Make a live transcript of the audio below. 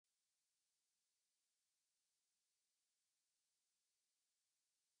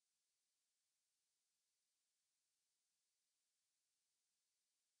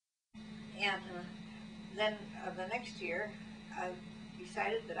And then the next year, I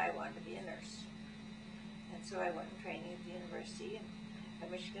decided that I wanted to be a nurse. And so I went and trained at the university at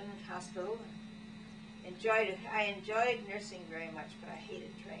Michigan Hospital. Enjoyed it. I enjoyed nursing very much, but I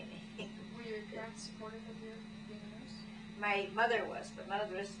hated training. Were your parents supportive of your being a nurse? My mother was, but none of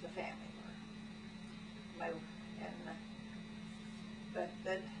the rest of the family were. But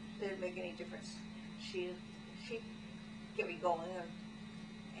that didn't make any difference. She kept me going,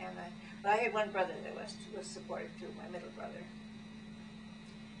 but I had one brother that was supportive too, my middle brother.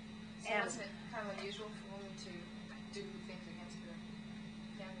 So wasn't it kind of unusual for women to do things against their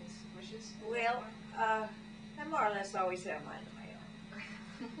family's wishes? Well, I more or less always had a mind of my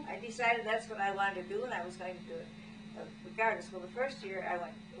own. I decided that's what I wanted to do, and I was going to do it regardless. Well, the first year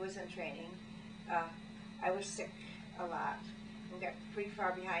I was in training, I was sick a lot and got pretty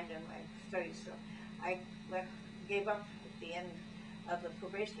far behind in my studies, so I gave up at the end of the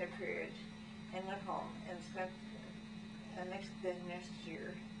probationary period and went home and spent the next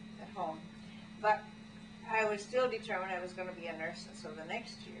year at home. But I was still determined I was going to be a nurse, and so the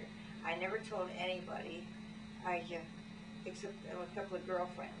next year I never told anybody, except a couple of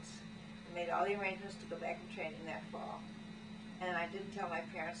girlfriends. I made all the arrangements to go back and training that fall, and I didn't tell my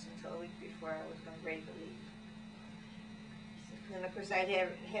parents until a week before I was ready to leave. And of course, I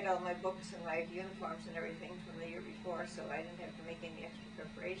had all my books and my uniforms and everything from the year before, so I didn't have to make any extra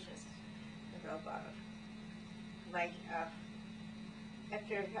preparations to go about it.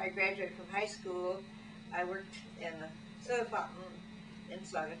 After I graduated from high school, I worked in the soda fountain in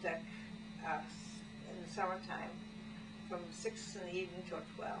Saugatuck in the summertime from 6 in the evening till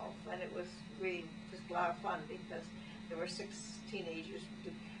 12, and it was really just a lot of fun because there were 6 teenagers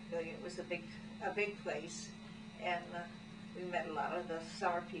doing it. It was a big place, and we met a lot of the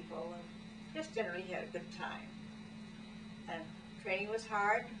summer people and just generally had a good time. And training was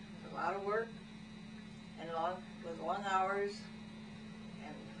hard, a lot of work, and with long hours,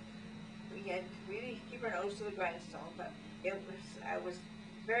 and we had to really keep our nose to the grindstone, but I was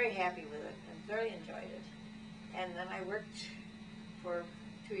very happy with it and thoroughly enjoyed it. And then I worked for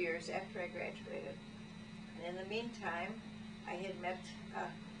 2 years after I graduated. And in the meantime, I had met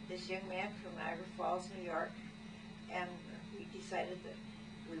this young man from Niagara Falls, New York, and we decided that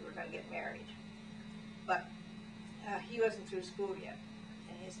we were going to get married. But he wasn't through school yet,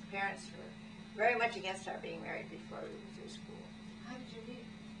 and his parents were very much against our being married before we were through school. How did you meet?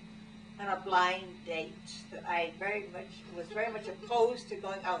 On a blind date that I was very much opposed to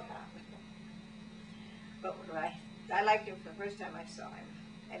going out on. But I liked him from the first time I saw him,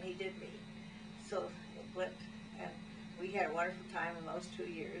 and he did me. So it went, and we had a wonderful time in those 2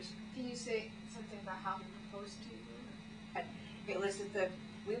 years. Can you say something about how he proposed to you? It was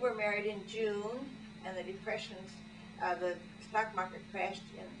we were married in June, and the the stock market crashed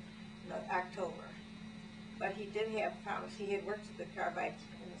in October. But he did have promise. He had worked at the Carbide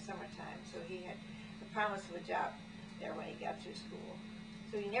in the summertime, so he had the promise of a job there when he got through school.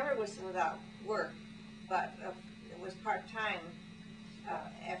 So he never was without work, but it was part-time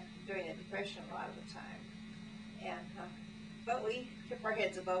during the Depression a lot of the time. And but we kept our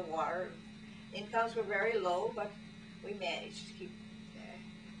heads above water. Incomes were very low, but we managed to keep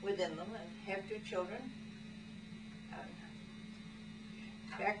within them and have 2 children.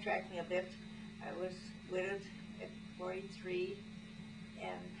 Backtracking a bit, I was widowed at 43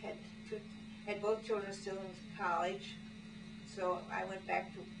 and had both children still in college, so I went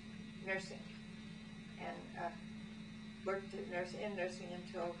back to nursing and worked in nursing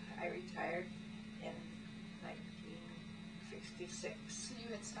until I retired in 1966. So you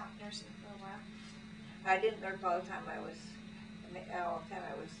had stopped nursing for a while? I didn't work all the time.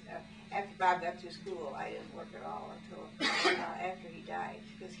 After Bob got to school, I didn't work at all until after he died,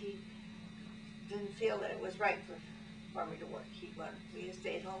 because he didn't feel that it was right for me to work. He wanted me to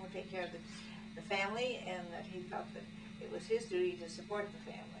stay at home and take care of the family, and that he felt that it was his duty to support the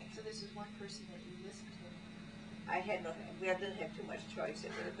family. So this is one person that you listened to? We didn't have too much choice.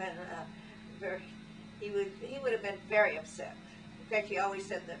 It would have been he would have been very upset. In fact, he always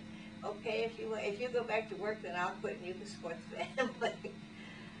said that, okay, if you go back to work, then I'll quit and you can support the family.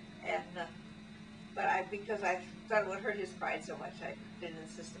 And because I thought it would hurt his pride so much, I didn't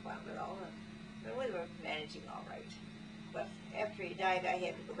insist upon it at all. And we were managing all right. But after he died, I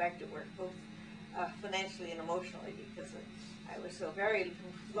had to go back to work, both financially and emotionally, because I was so very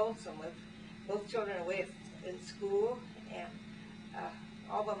lonesome with both children away in school and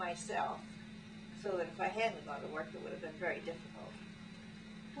all by myself, so that if I hadn't gone to work, it would have been very difficult.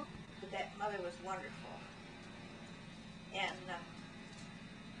 But that mother was wonderful, and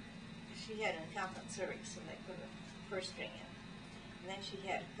she had incompetent cervix, and they put a first string in. And then she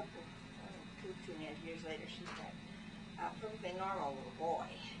had a couple two and a half years later, she had a perfectly normal little boy.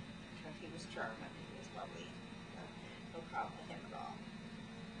 He was charming, he was lovely, no problem with him at all.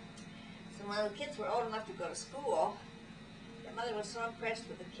 So when the kids were old enough to go to school, the mother was so impressed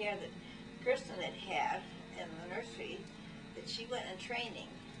with the care that Kirsten had had in the nursery that she went in training,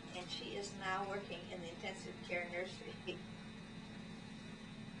 and she is now working in the intensive care nursery.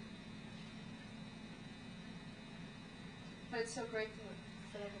 But it's so great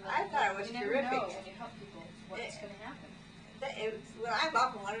for them to I thought it was you never terrific. know when you help people what's going to happen. Well, I've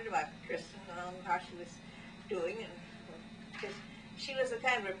often wondered about Kristen and how she was doing, and because she was the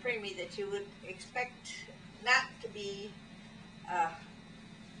kind of a preemie that you would expect not to be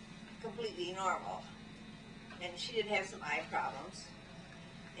completely normal. And she did have some eye problems,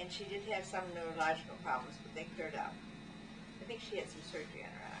 and she did have some neurological problems, but they cleared up. I think she had some surgery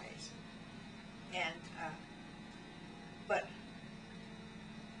on her eyes. And but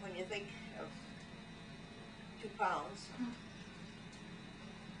when you think of 2 pounds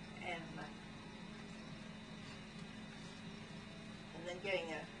and then getting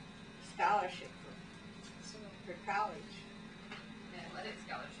a scholarship for college. An athletic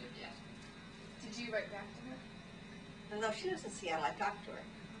scholarship, yeah. Did you write back to her? No, she was in Seattle. I talked to her.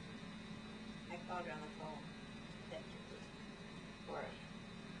 I called her on the phone. Thank you for it.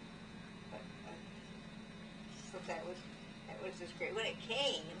 But, so that was just great. When it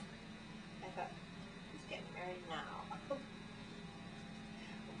came, I thought, who's getting married now?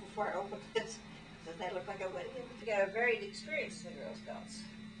 Before I opened this, does that look like a wedding? You got a varied experience in the Girl Scouts.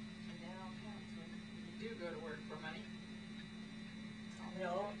 And that all counts when you do go to work for money.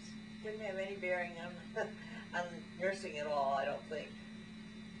 No, didn't have any bearing on on nursing at all, I don't think.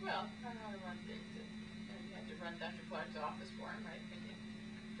 Well, I know how to run things. You had to run Dr. Clark's office for him, right? When you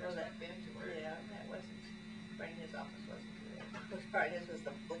first went back to work. Yeah, that wasn't, running his office wasn't good. The first part of his was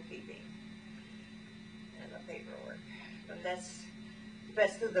the bookkeeping and the paperwork. But that's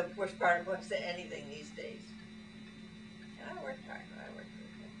the worst part of what's anything these days. And I worked hard, really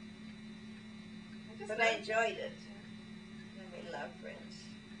good. But I enjoyed it. I made a lot of friends.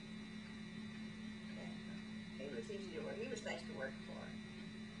 And he was easy to work. He was nice to work for.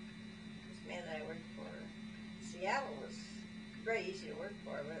 This man that I worked for, Seattle, was very easy to work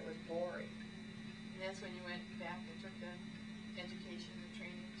for, but it was boring. And that's when you went back and took the education and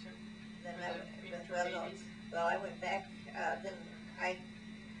training Then for the babies? well, I went back. Then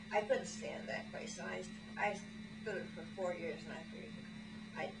I couldn't stand that place, and I stood it for 4 years, and I figured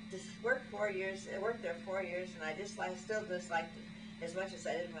I just worked 4 years. I worked there 4 years, and I still disliked it as much as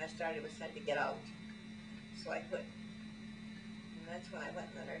I did when I started. It was time to get out, so I quit. And that's when I went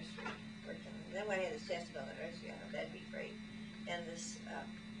in the nursery working. And then when I had the chance to go in the nursery, I thought that'd be great. And this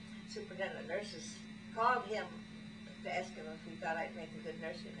superintendent of nurses called him to ask him if he thought I'd make a good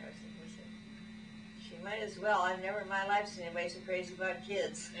nursery nurse, and he said, "She might as well. I've never in my life seen anybody so crazy about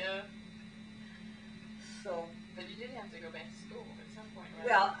kids." Yeah. So. But you did have to go back to school at some point, right?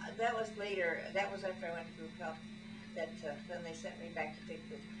 Well, that was later. That was after I went to group health. That then they sent me back to take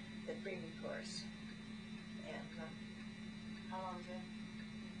the preemie course. And how long was it?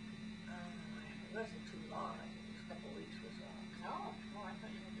 It wasn't too long. I think it was a couple of weeks was all. Oh, I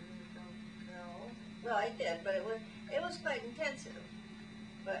thought you had to really go. No. Well, I did, but it was quite intensive.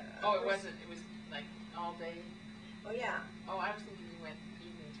 But it wasn't. It was like all day. Oh yeah. Oh, I was thinking you went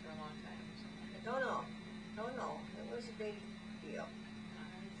evenings for a long time or something. No. It was a big deal.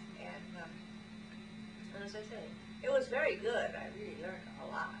 And as I say, it was very good. I really learned a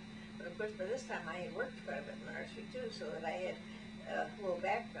lot. But of course, by this time I had worked quite a bit in the nursery too, so that I had a little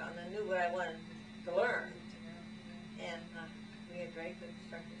background and knew what I wanted to learn. And we had very good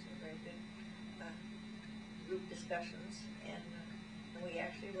instructors and very good group discussions. And we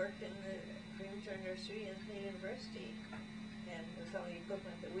actually worked in the premature nursery in the university. And with some of the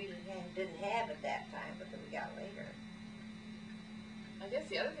equipment that we didn't have at that time, but that we got later. I guess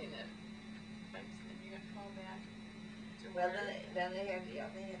the other thing that you got called back to Well, work. then they had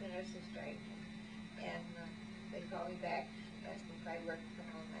the nursing strike, and they called me back, asked me if I worked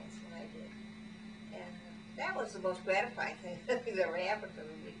from home nights, and I did. And that was the most gratifying thing that ever happened to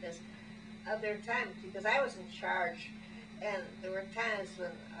me, because there were times, because I was in charge, and there were times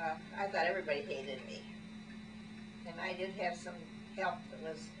when I thought everybody hated me. And I did have some help that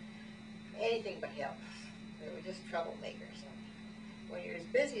was anything but help. They were just troublemakers. And when you're as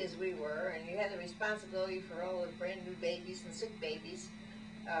busy as we were, and you had the responsibility for all the brand new babies and sick babies,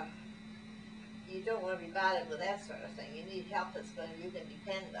 you don't want to be bothered with that sort of thing. You need help you can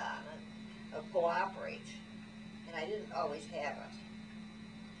depend on and cooperate. And I didn't always have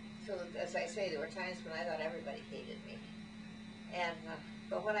it. So as I say, there were times when I thought everybody hated me. And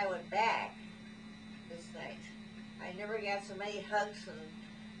but when I went back, this night. I never got so many hugs and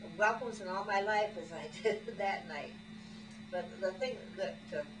welcomes in all my life as I did that night. But the thing that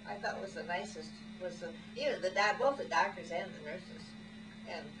I thought was the nicest was both the doctors and the nurses.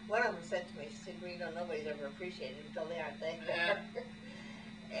 And one of them said to me, she said, "You know, nobody's ever appreciated it until they aren't there." Yeah.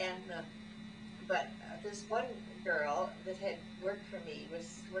 And but this one girl that had worked for me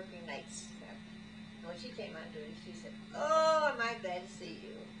was working nights. And when she came on duty, she said, "Oh, am I glad to see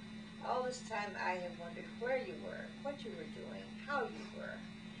you. All this time I have wondered where you were, what you were doing, how you were,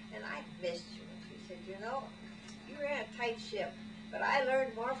 and I missed you." And she said, "You know, you ran a tight ship, but I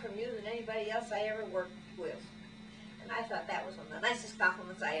learned more from you than anybody else I ever worked with." And I thought that was one of the nicest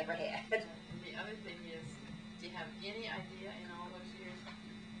compliments I ever had. And the other thing is, do you have any idea in all those years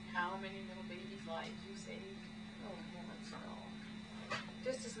how many little babies' lives you saved? Oh, heavens, no.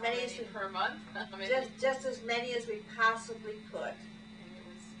 Just as How many as we, per month? How many? just as many as we possibly could. And it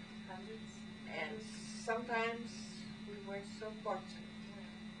was hundreds. And sometimes we weren't so fortunate.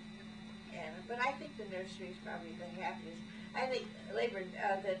 But I think the nursery is probably the happiest. I think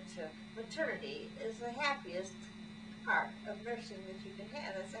maternity is the happiest part of nursing that you can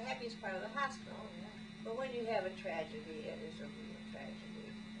have. That's the happiest part of the hospital. Oh, yeah. But when you have a tragedy, it is a real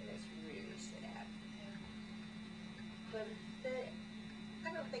tragedy. And it's really sad. Yeah. But I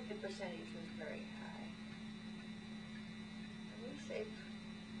don't think the percentage was very high. And we saved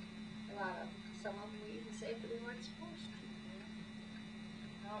a lot of them. Some of them we even saved that we weren't supposed to.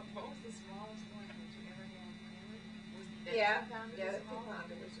 What was the smallest one that you ever had? Yeah, The the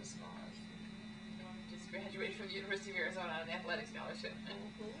 2-pounder was the smallest. Just graduated from the University of Arizona on an athletic scholarship.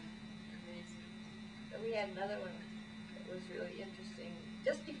 Amazing. But we had another one that was really interesting.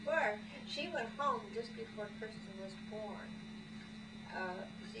 She went home just before Kirsten was born.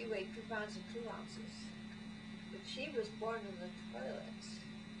 She weighed 2 pounds and 2 ounces. But she was born in the toilets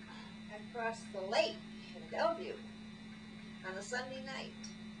across the lake in Bellevue on a Sunday night.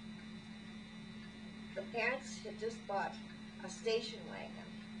 The parents had just bought a station wagon,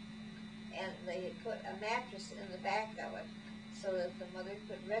 and they had put a mattress in the back of it so that the mother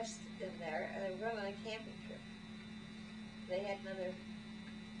could rest in there, and they were on a camping trip. They had another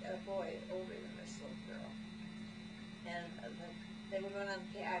boy older than this little girl, and they were going on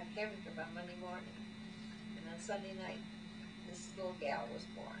a camping trip on Monday morning, and on Sunday night, this little gal was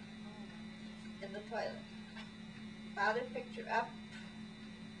born in the toilet. Father picked her up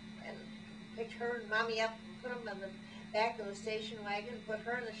and picked her and Mommy up and put them on the back of the station wagon and put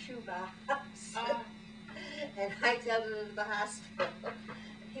her in the shoebox. And I took her to the hospital.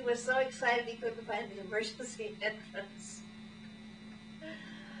 He was so excited he couldn't find the emergency entrance.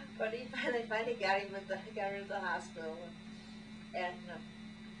 But he finally got her to the hospital, and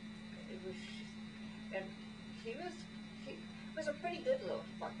she was a pretty good little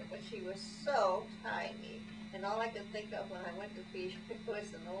fucker, but she was so tiny. And all I could think of when I went to feed her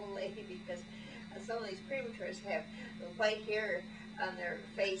was an old lady, because some of these prematures have the white hair on their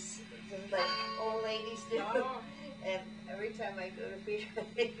face, just like old ladies do. Oh. And every time I go to feed her,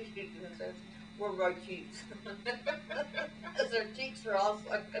 she says, "Where are my cheeks?" Because her cheeks were all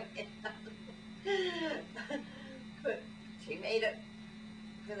sunken in. But she made it.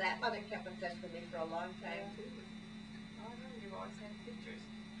 So that mother kept in touch with me for a long time, too. Oh, no, you've always had pictures.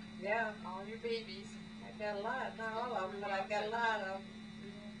 Yeah. All your babies. I've got a lot, not all of them, but I've got a lot of them.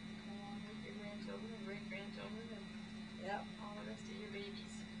 Along with your grandchildren and great-grandchildren and Yep. all the rest of your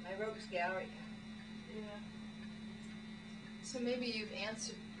babies. My rogues gallery. Yeah. So maybe you've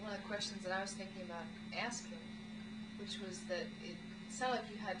answered one of the questions that I was thinking about asking, which was that it sounded like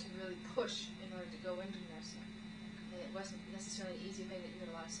you had to really push in order to go into nursing. And it wasn't necessarily an easy thing that you had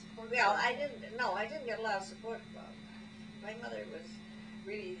a lot of support. Well, for. I didn't get a lot of support from. My mother was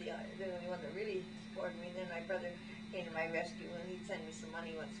really the only one that really supported me. Then my brother came to my rescue, and he'd send me some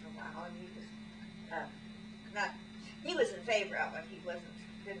money once in a while, and he was he was in favor of it. He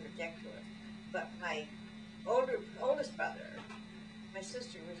didn't object to it. But my oldest brother, my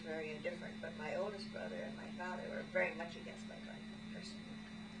sister was very indifferent, but my oldest brother and my father were very much against my going to nursing.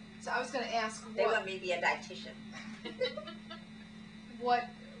 So I was going to ask They wanted me to be a dietitian. what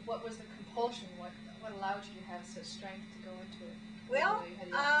was the compulsion? What allowed you to have such strength to go into it? Well,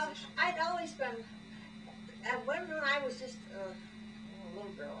 Even though you had the opposition? I'd always been, when I was just a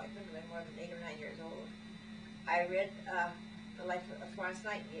little girl, I couldn't have been more than 8 or 9 years old, I read The Life of Florence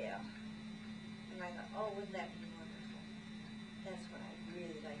Nightingale. And I thought, oh, wouldn't that be wonderful? That's what I'd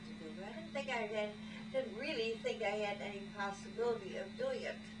really like to do. But I didn't really think I had any possibility of doing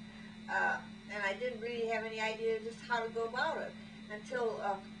it. And I didn't really have any idea just how to go about it until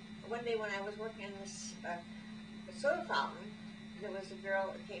one day when I was working in this soda fountain. There was a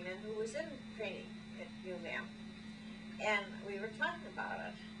girl that came in who was in training at U of M. And we were talking about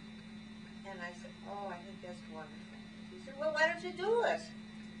it. And I said, oh, I think that's wonderful. He said, well, why don't you do it?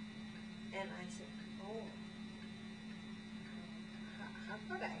 And I said, oh, how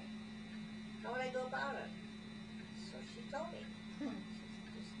could I? How would I go about it? So she told me.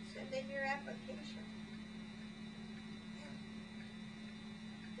 Just send in your application. And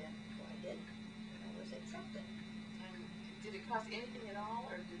then so I did. And I was accepted. And did it cost anything at all,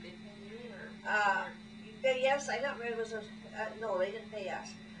 or did they pay you, or? Yes, I don't remember. It was no, they didn't pay us.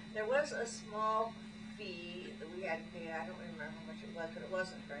 There was a small fee that we had to pay. I don't remember how much it was, but it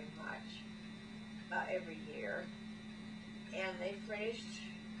wasn't very much every year. And they furnished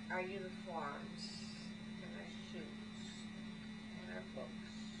our uniforms and our shoes and our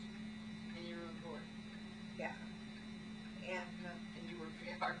books. And your own board. Yeah. And you worked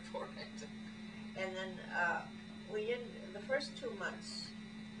pretty hard for it. And then we didn't. The first 2 months,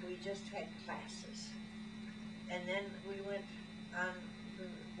 we just had classes, and then we went on the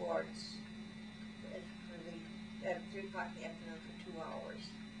boards at 3 o'clock in the afternoon for 2 hours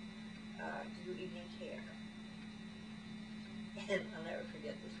to do evening care. And I'll never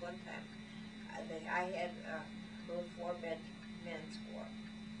forget this one time. I had a little 4-bed men's ward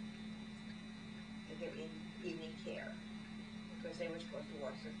to give evening care, because they were supposed to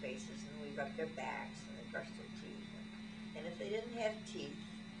wash their faces and we rubbed their backs and they brushed their teeth. And if they didn't have teeth,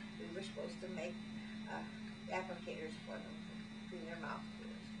 we were supposed to make applicators for them to clean their mouth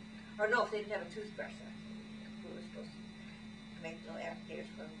with. Or no, if they didn't have a toothbrush, we were supposed to make little applicators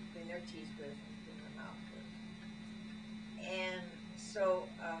for them to clean their teeth with and clean their mouth with. And so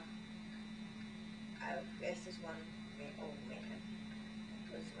I asked this one old man,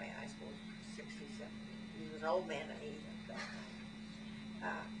 he was around, I suppose, 60, 70. He was an old man at age at that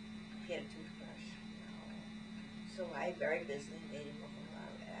time. He had a toothbrush. So I very busily made him look with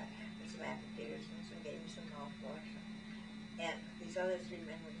some applicators and so gave him some mouthwash. And these other 3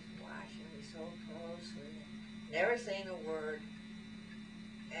 men were just washing me so closely, never saying a word.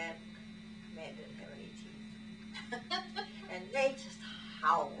 And man didn't have any teeth. And they just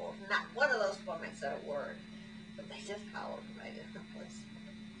howled. Not one of those 4 men said a word, but they just howled and I didn't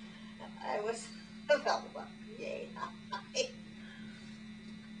listen. I felt about, yay.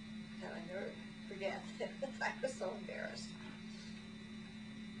 And I never forget. I was so embarrassed.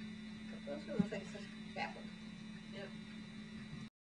 But those were the things